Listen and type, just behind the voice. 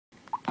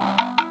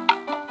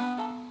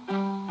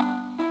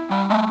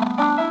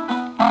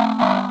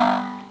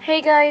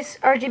Hey guys,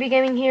 RGB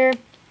Gaming here,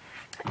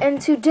 and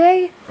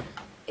today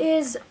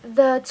is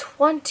the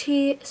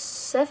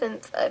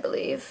 27th, I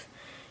believe.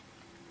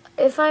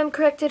 If I'm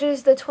correct, it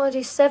is the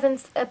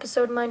 27th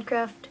episode of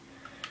Minecraft.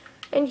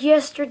 And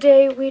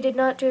yesterday we did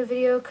not do a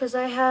video because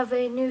I have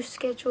a new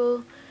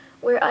schedule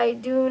where I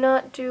do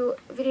not do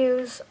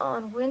videos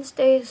on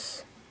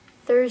Wednesdays,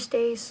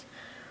 Thursdays,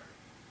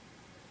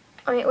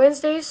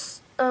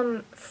 Wednesdays,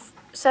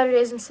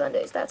 Saturdays and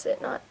Sundays. That's it.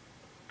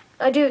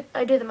 I do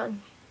them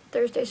on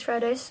Thursdays,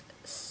 Fridays,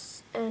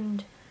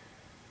 and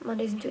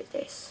Mondays and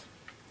Tuesdays.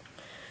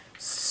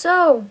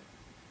 So,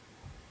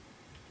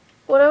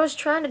 what I was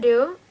trying to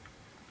do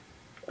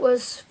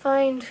was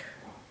find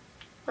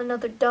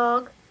another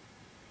dog,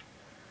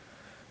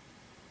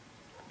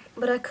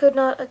 but I could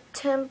not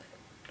attempt,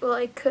 well,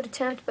 I could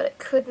attempt, but I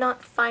could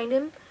not find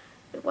him.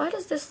 And why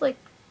does this, like,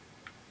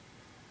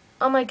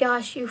 oh my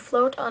gosh, you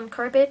float on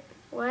carpet?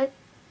 What?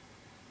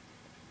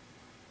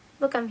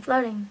 Look, I'm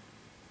floating.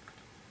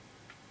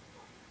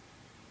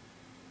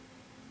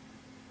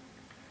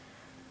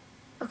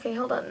 Okay,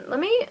 hold on. Let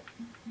me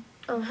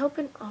help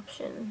in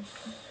options.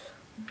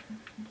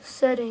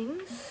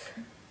 Settings.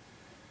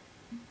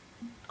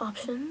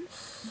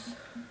 Options.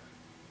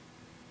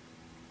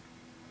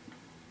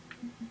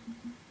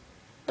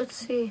 Let's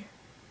see.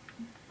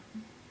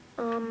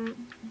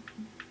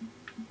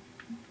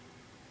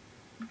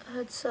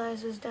 Head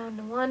size is down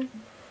to 1.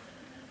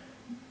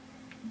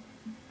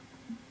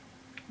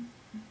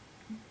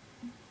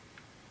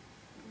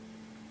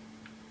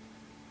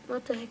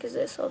 What the heck is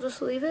this? I'll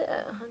just leave it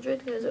at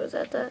 100 because it was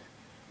at that.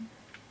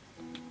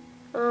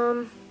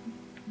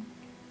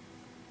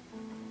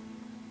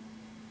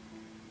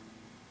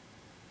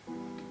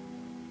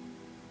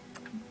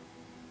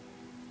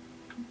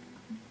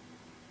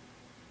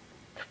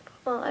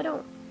 Well, I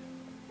don't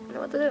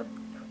know what to do.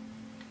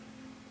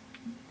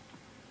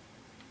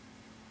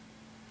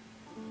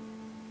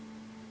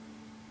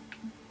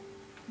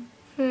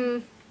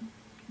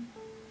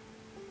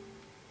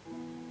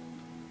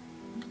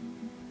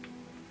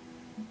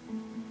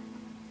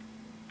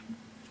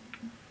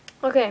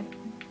 Okay,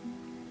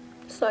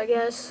 so I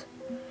guess,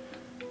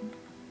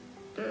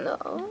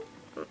 no,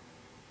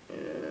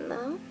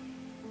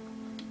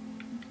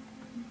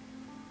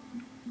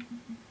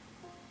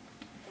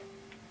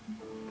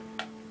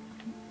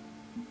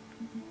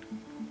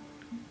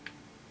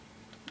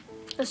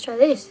 let's try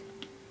this.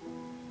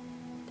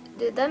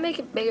 Did that make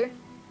it bigger?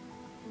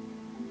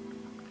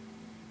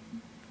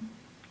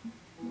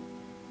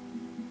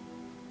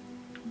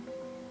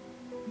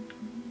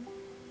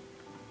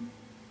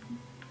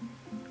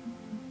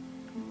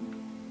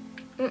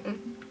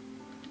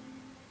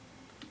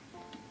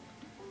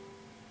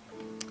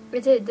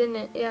 It did, didn't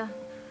it? Yeah.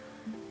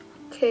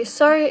 Okay,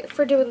 sorry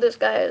for doing this,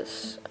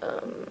 guys.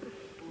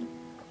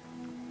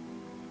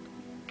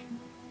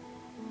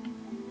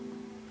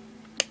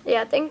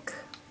 Yeah, I think...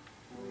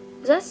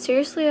 Is that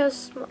seriously as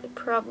small?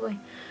 Probably.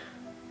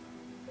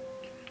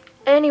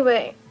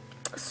 Anyway,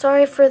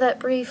 sorry for that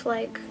brief,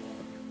 like,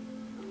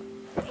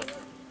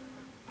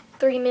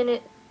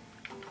 3-minute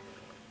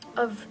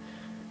of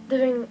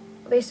doing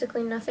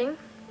basically nothing.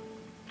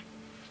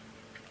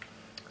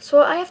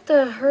 So I have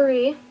to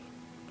hurry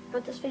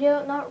with this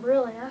video. Not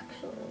really,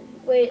 actually.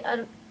 Wait,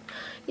 I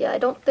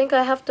don't think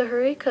I have to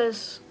hurry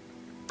because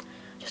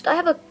I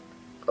have a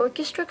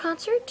orchestra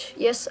concert.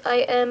 Yes, I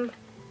am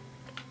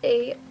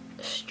a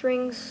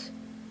strings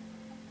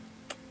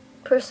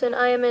person.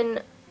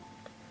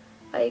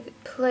 I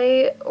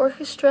play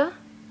orchestra.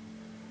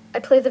 I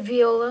play the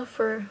viola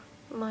for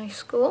my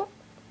school.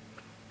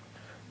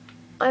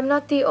 I'm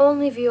not the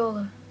only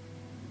viola.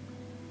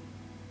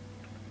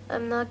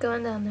 I'm not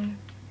going down there.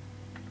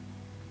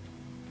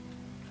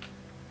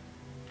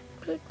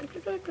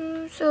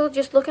 So,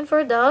 just looking for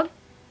a dog.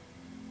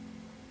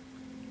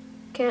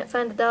 Can't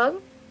find a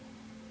dog.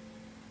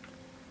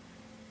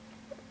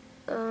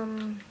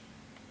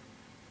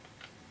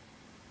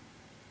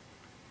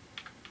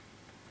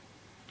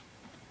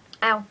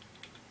 Ow.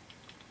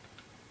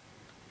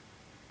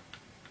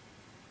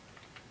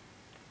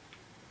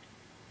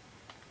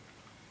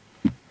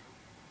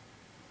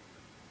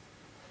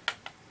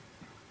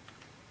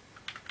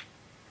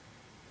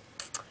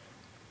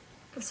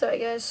 Sorry,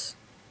 guys.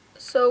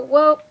 So,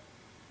 well,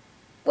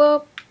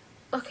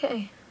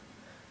 okay.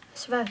 I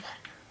survived that.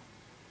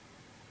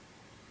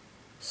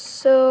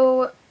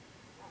 So,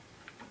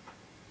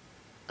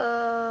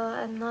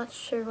 I'm not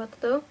sure what to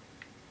do.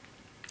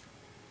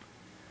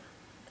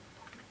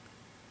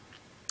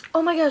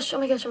 Oh my gosh.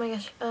 I'll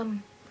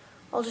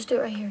just do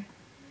it right here.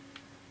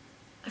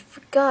 I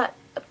forgot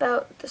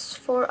about this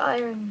 4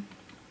 iron.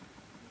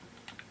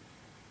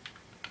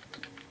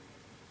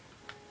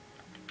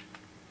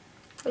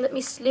 Let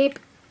me sleep.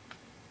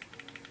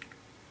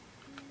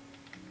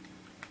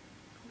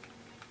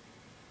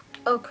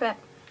 Oh crap.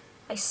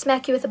 I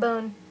smack you with a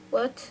bone.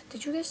 What?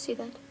 Did you guys see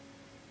that?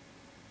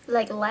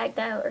 Like lagged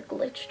out or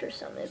glitched or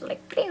something. It's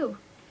like, pew.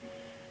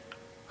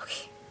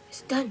 Okay,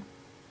 it's done.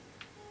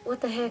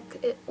 What the heck?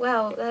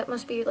 Wow, that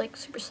must be like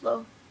super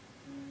slow.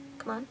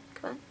 Come on,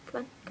 come on,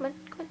 come on, come on,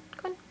 come on,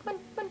 come on, come on,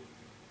 come on.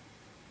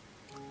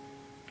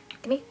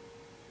 Gimme.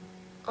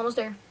 Almost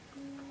there.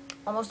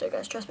 Almost there,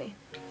 guys, trust me.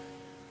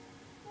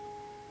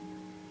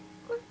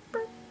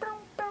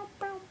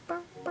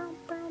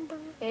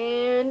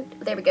 And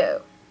there we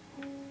go.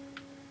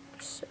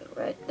 So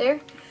right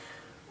there.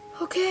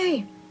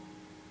 Okay.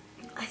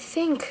 I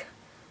think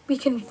we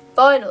can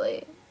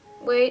finally.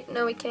 Wait,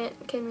 no we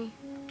can't, can we?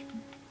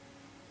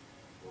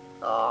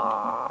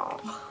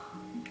 Oh.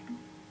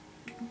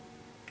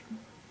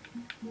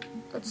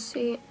 Let's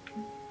see.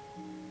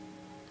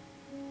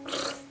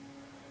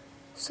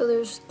 So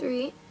there's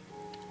 3.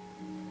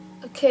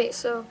 Okay,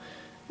 so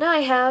now I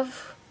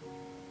have.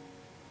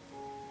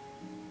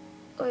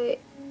 Wait.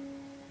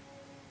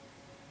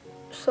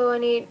 So I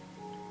need.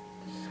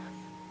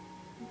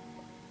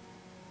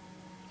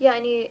 Yeah, I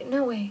need.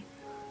 No way.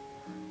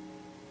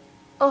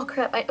 Oh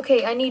crap.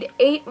 Okay, I need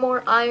 8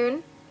 more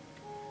iron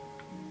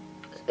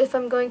if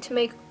I'm going to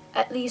make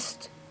at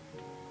least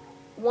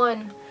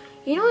 1.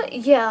 You know what?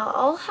 Yeah,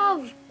 I'll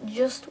have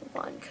just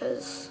 1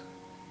 because.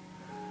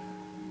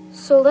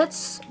 So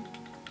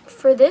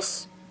for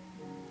this,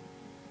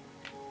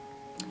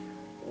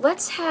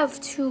 let's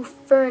have 2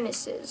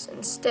 furnaces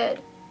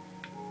instead.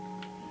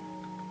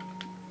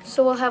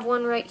 So we'll have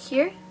one right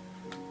here,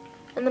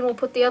 and then we'll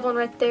put the other one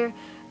right there,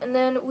 and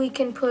then we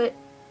can put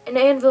an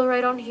anvil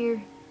right on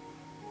here.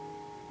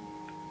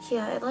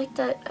 Yeah, I like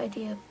that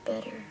idea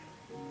better.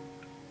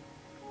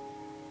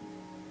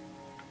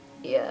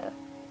 Yeah.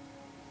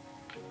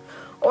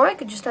 Or I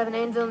could just have an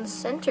anvil in the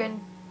center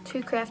and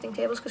 2 crafting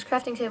tables, because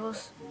crafting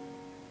tables,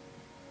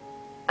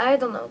 I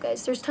don't know,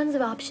 guys. There's tons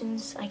of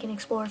options I can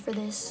explore for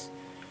this.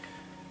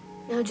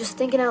 Now, just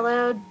thinking out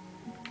loud.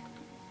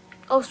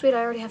 Oh, sweet,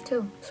 I already have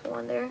 2. So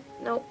 1 there.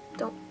 Nope,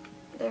 don't.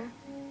 There.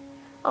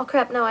 Oh,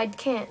 crap, no, I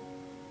can't.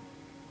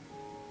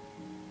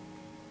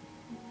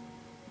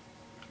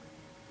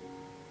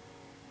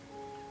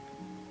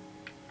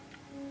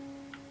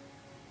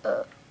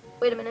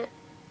 Wait a minute.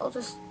 I'll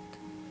just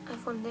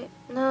have 1 there.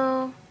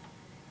 No.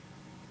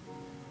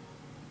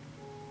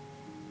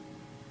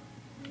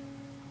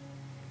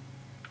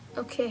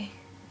 Okay.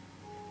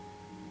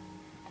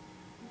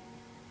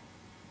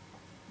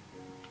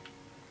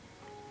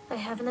 I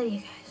have an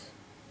idea, guys.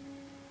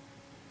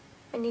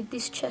 I need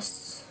these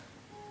chests.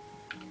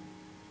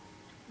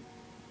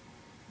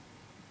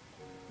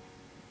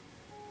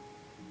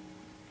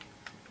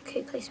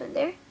 Okay, place 1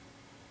 there.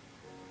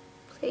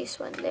 Place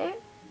 1 there.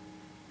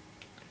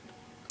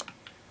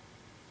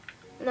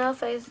 Now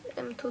if I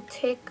am to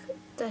take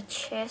the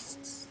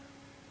chests,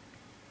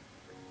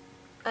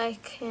 I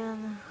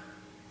can...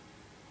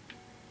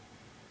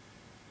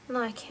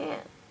 No, I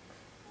can't.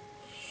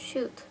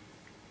 Shoot.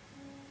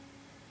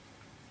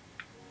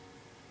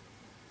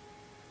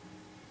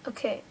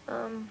 Okay,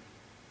 I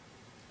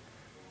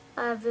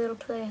will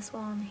place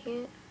 1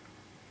 here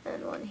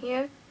and 1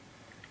 here,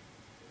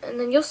 and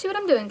then you'll see what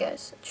I'm doing,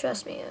 guys.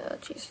 Trust me,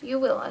 jeez, you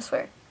will, I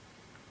swear.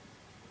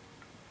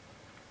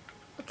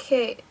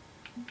 Okay,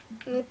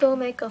 need to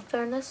make a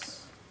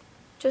furnace.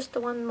 Just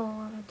 1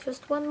 more,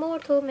 just 1 more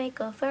to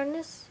make a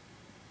furnace.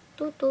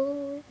 Place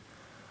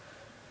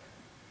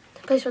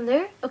 1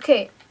 there.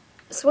 Okay,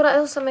 so what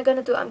else am I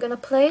gonna do? I'm gonna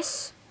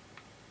place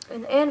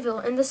an anvil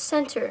in the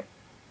center.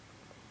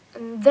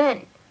 And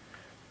then,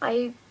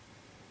 hey,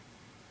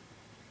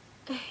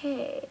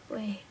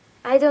 wait,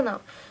 I don't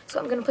know. So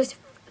I'm going to place,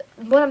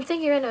 what I'm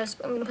thinking right now is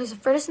I'm going to place a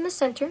furnace in the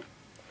center.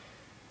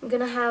 I'm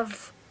going to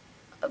have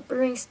a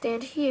brewing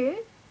stand here,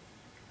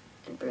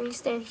 and brewing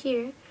stand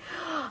here.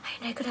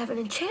 And I could have an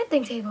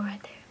enchanting table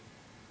right there.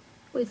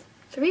 With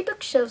 3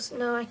 bookshelves.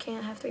 No, I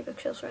can't have 3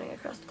 bookshelves running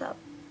across the top.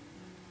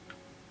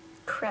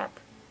 Crap.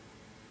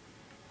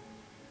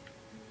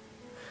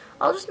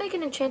 I'll just make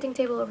an enchanting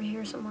table over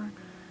here somewhere.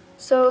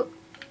 So,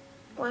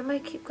 why am I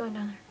keep going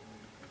down there?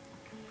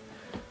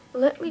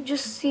 Let me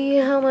just see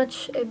how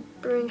much a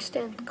brewing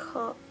stand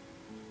costs.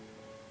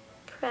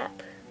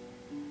 Crap.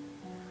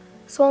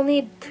 So I'll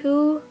need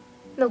 2,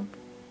 no.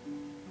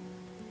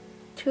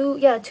 2,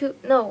 yeah, 2,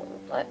 no.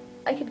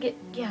 I could get,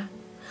 yeah.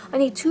 I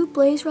need 2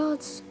 blaze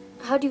rods.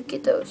 How do you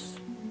get those?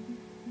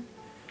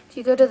 Do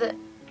you go to the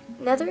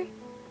nether?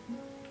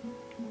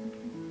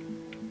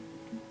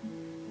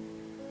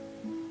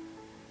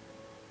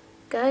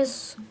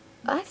 Guys,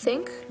 I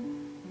think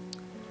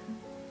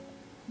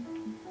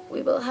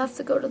we will have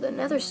to go to the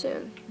nether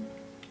soon.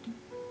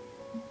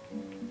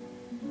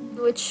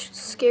 Which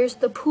scares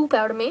the poop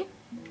out of me.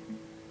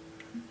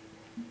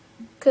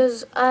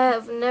 Because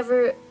I've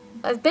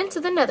been to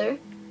the nether,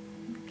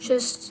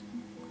 just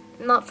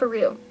not for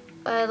real.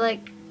 I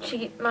like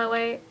cheat my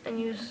way and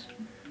use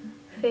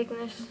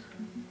fakeness.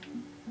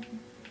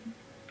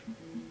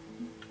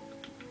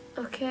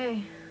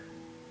 Okay.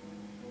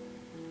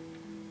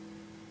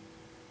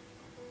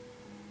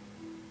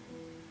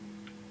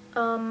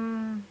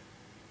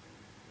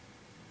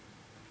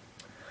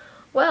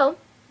 Well,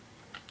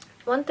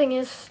 one thing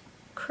is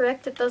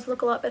correct, it does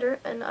look a lot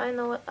better, and I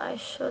know what I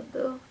should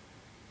do.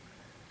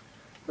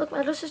 Look, my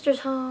little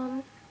sister's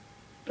home.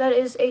 That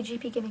is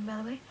AGP Gaming, by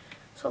the way.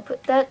 So I'll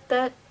put that,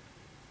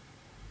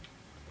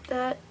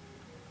 and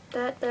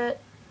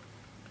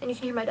you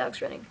can hear my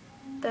dogs running.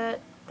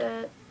 That.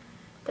 Put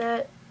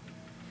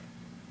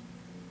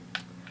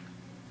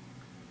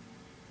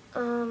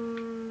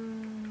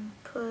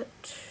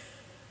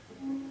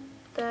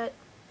that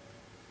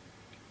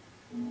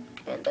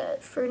and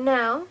that for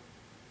now.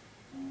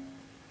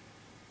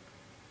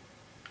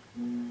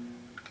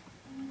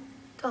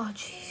 Oh,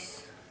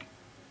 jeez.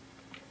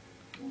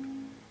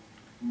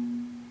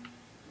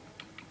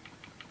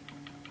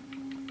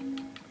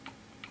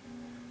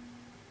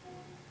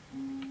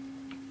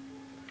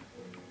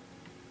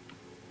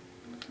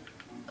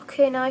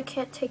 Okay, now I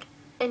can't take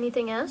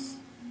anything else.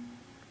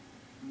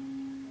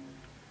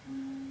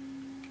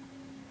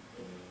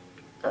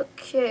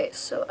 Okay,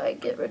 so I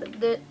get rid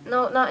of it.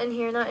 No, not in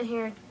here, not in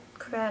here.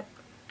 Crap.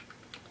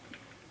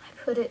 I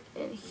put it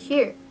in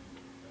here.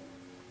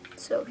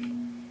 So,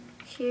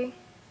 here,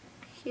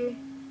 here,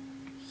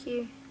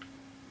 here.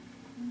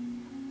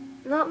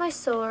 Not my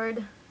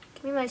sword.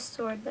 Give me my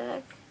sword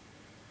back.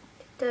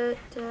 No,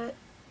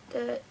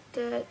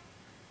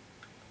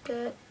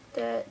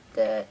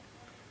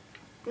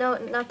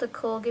 not the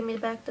coal. Give me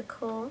back the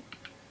coal.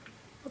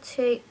 I'll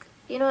take...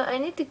 You know what? I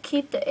need to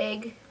keep the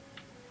egg.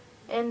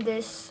 And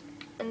this,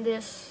 and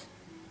this,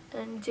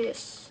 and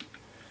this.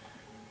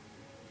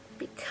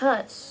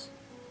 Because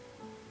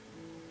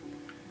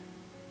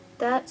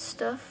that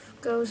stuff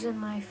goes in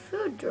my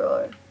food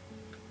drawer.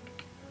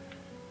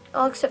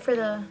 All except for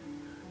the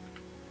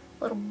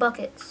little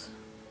buckets.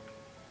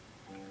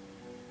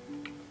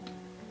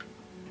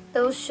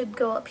 Those should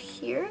go up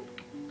here.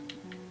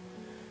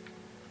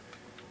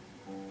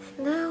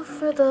 Now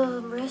for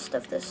the rest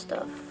of this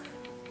stuff.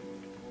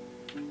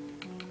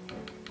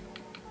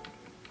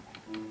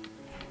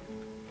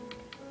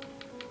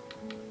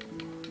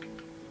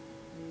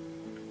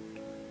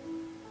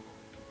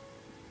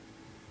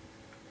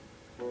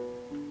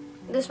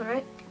 This one,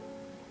 right?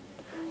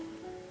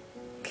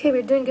 Okay,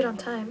 we're doing good on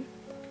time.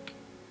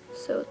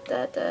 So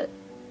that,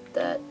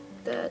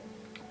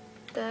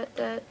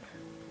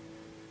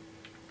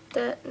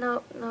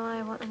 no,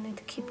 I need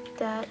to keep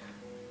that,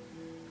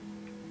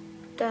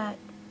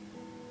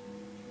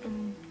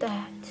 and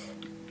that.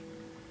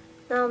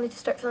 Now I'll need to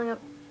start filling up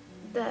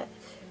that.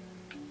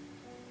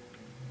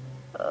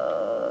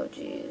 Oh,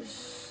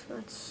 jeez,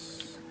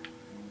 let's...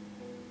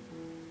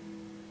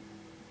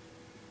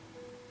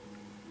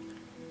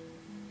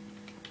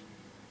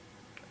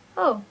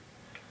 Oh.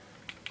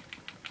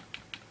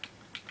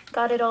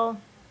 Got it all.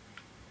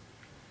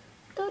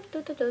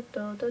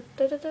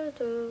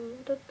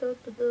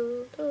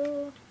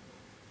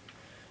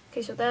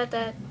 Okay, so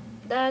that.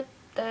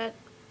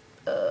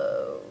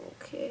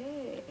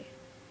 Okay.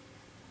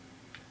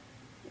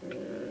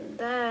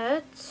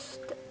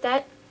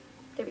 That.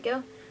 There we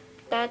go.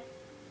 That.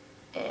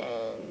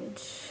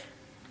 And...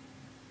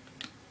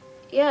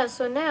 yeah,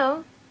 so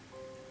now,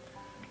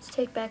 let's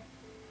take back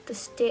the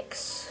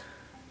sticks.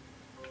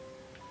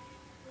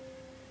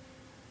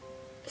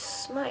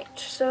 Smite.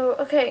 So,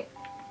 okay.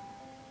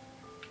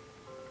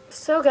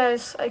 So,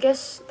 guys, I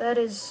guess that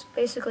is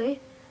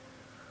basically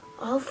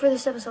all for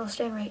this episode. I'll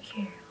stand right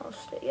here.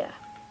 Yeah.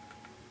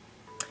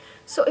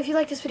 So, if you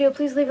like this video,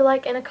 please leave a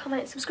like and a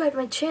comment. Subscribe to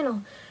my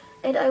channel.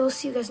 And I will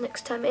see you guys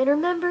next time. And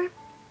remember,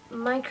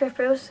 Minecraft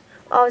Bros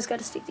always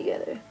gotta stick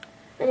together.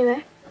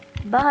 Anyway,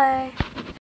 bye.